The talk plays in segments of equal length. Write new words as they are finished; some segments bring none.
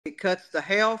It cuts the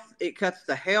health. It cuts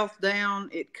the health down.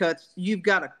 It cuts. You've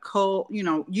got to cull. You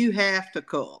know, you have to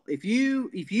cull. If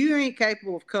you ain't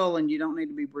capable of culling, you don't need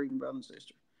to be breeding brother and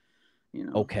sister. You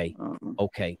know. Okay.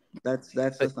 Okay. That's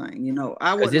the thing. You know,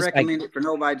 I Because wouldn't it's like, recommend it for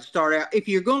nobody to start out. If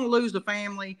you're going to lose a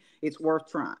family, it's worth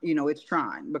trying. You know, it's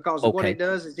trying, because what okay. it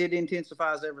does is it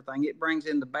intensifies everything. It brings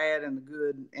in the bad and the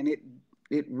good, and it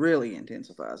really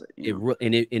intensifies it. You know,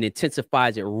 It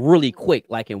intensifies it really quick,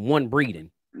 like in one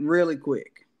breeding. really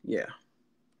quick. Yeah.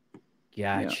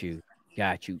 Yeah. Got you.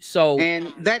 Got you. So,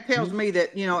 And that tells mhm, me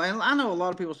that, you know, and I know a lot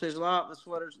of people says a lot of the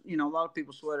sweaters, you know, a lot of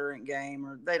people sweater ain't game,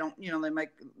 or they don't, you know, they make,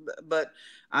 but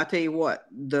I tell you what,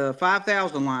 the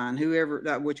 5,000 line,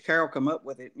 whoever, which Carol come up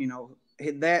with it, you know,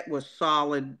 that was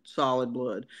solid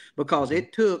blood, because mhm,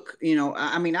 it took, you know,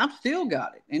 I mean, I've still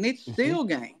got it, and it's mhm, still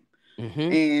game. mhm,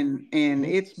 And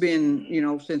mhm. it's been, you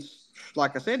know, since,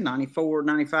 like I said, 94,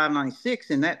 95, 96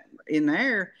 in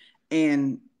there.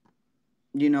 And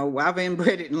you know, I've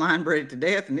inbred it and line bred it to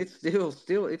death, and it's still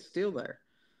there.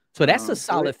 So that's a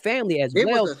So solid family as it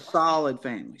was well. a solid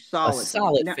family, A solid family.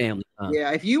 solid Now, family.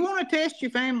 yeah, if you want to test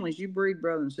your families, you breed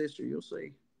brother and sister. You'll see.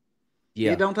 It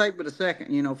Yeah. don't take but a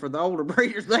second. You know, for the older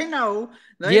breeders, they Yeah, know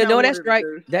no, what that's it'll right.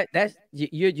 do.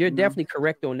 You're You know, definitely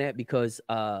correct on that, because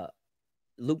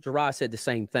Luke Gerard said the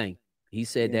same thing. He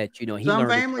said yeah. that, he Some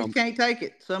learned it families from, can't take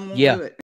it. Some won't yeah, do it.